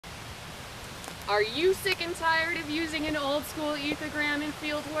Are you sick and tired of using an old school ethogram in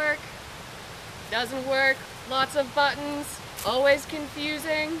field work? Doesn't work, lots of buttons, always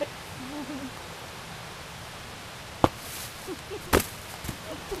confusing.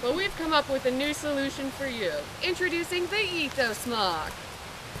 Well, we've come up with a new solution for you. Introducing the Etho Smock.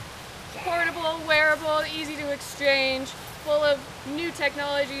 Portable, wearable, easy to exchange, full of new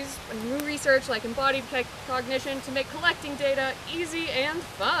technologies and new research like embodied cognition to make collecting data easy and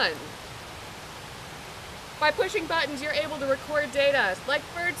fun. By pushing buttons, you're able to record data like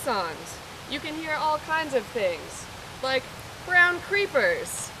bird songs. You can hear all kinds of things, like brown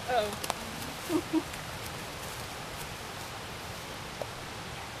creepers. Oh.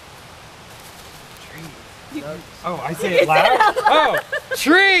 Oh, I say it loud? Oh,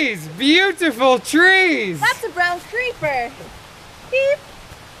 trees! Beautiful trees! That's a brown creeper. Beep.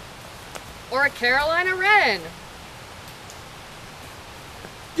 Or a Carolina wren.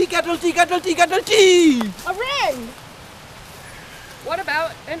 Tea! A wren. What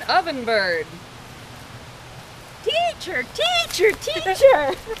about an oven bird? Teacher, teacher,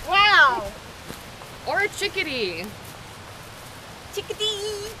 teacher. Wow. Or a chickadee?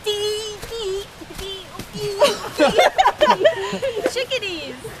 Chickadee, dee, dee, chickadee,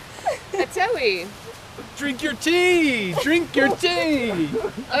 chickadees. A towhee? Drink your tea! Drink your tea!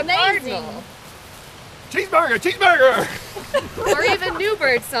 A Amazing. cardinal? Cheeseburger! Cheeseburger! Or even new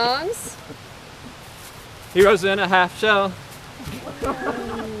bird songs? Heroes in a half shell.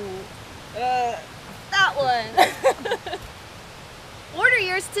 That one. Order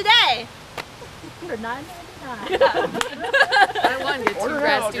yours today. For $9.99. Buy one, get two Order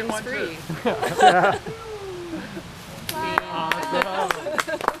grad now, get students one free.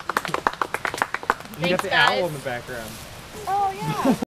 You got Thanks, the owl guys. in the background. Oh, yeah.